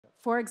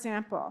For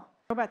example,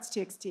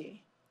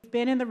 robots.txt. We've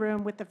been in the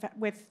room with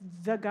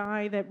the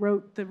guy that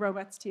wrote the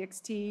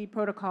robots.txt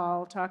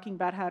protocol talking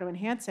about how to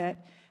enhance it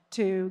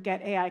to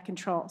get AI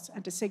controls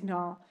and to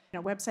signal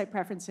website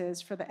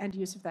preferences for the end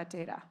use of that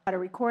data. How to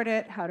record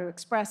it, how to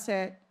express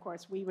it. Of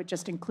course, we would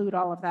just include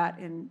all of that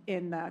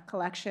in the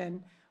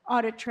collection,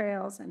 audit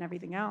trails and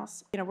everything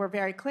else. We're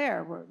very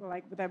clear. We're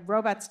like with the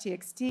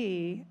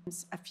robots.txt,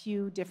 there's a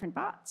few different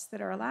bots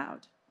that are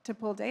allowed to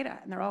pull data,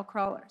 and they're all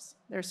crawlers.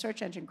 They're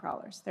search engine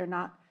crawlers. They're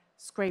not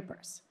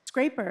scrapers.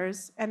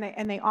 Scrapers, and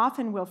they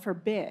often will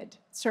forbid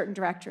certain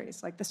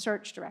directories, like the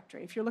search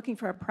directory. If you're looking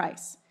for a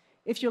price,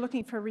 if you're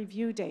looking for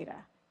review data,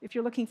 if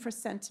you're looking for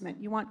sentiment,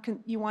 you want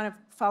to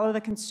follow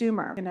the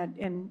consumer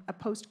in a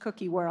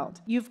post-cookie world,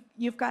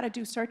 you've got to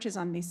do searches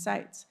on these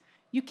sites.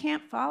 You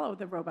can't follow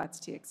the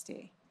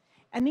robots.txt.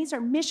 And these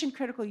are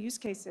mission-critical use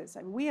cases.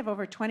 I mean, we have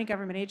over 20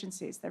 government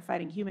agencies. They're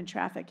fighting human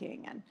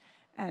trafficking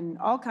and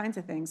all kinds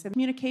of things. The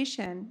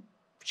communication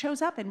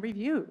shows up in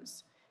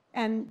reviews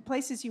and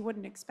places you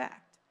wouldn't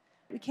expect.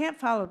 We can't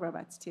follow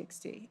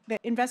robots.txt. The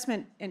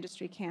investment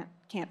industry can't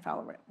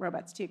follow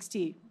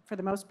robots.txt for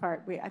the most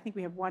part. I think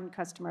we have one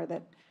customer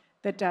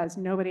that does.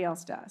 Nobody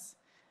else does.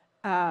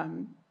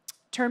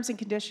 Terms and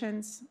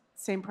conditions,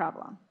 same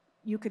problem.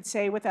 You could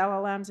say with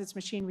LLMs it's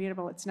machine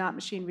readable. It's not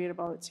machine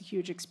readable. It's a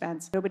huge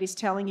expense. Nobody's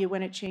telling you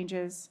when it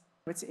changes.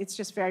 It's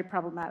just very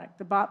problematic.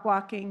 The bot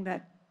blocking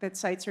that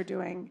sites are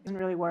doing doesn't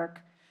really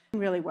work. It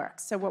really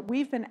works. So what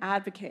we've been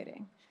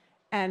advocating,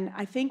 and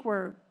I think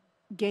we're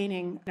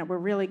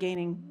really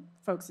gaining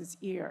folks'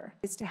 ear,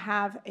 is to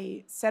have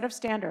a set of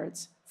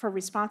standards for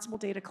responsible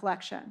data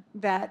collection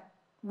that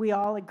we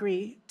all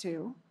agree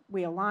to,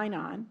 we align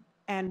on,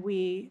 and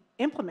we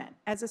implement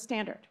as a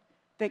standard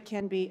that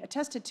can be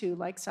attested to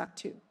like SOC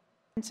 2.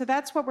 And so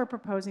that's what we're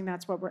proposing,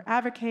 that's what we're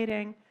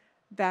advocating.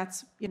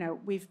 That's,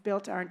 we've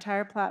built our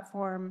entire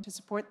platform to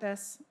support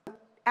this.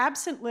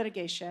 Absent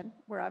litigation,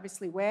 we're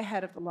obviously way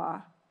ahead of the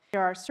law.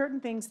 There are certain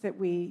things that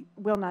we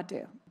will not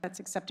do. That's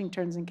accepting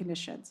terms and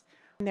conditions.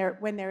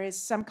 When there is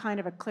some kind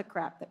of a click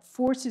wrap that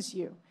forces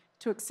you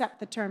to accept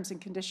the terms and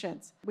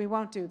conditions, we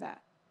won't do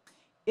that.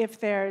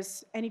 If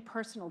there's any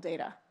personal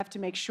data, we have to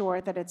make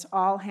sure that it's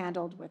all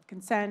handled with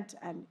consent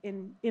and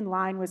in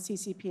line with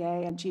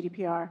CCPA and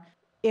GDPR.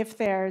 If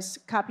there's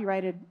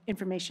copyrighted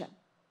information,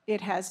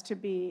 it has to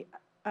be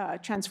a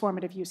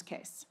transformative use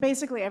case.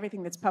 Basically,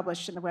 everything that's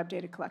published in the Web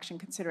Data Collection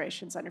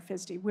Considerations under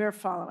FISD, we're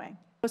following.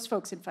 Most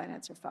folks in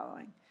finance are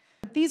following.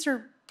 But these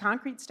are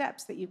concrete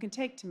steps that you can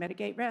take to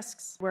mitigate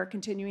risks. We're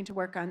continuing to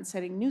work on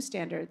setting new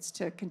standards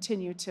to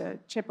continue to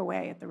chip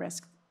away at the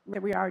risk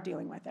that we are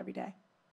dealing with every day.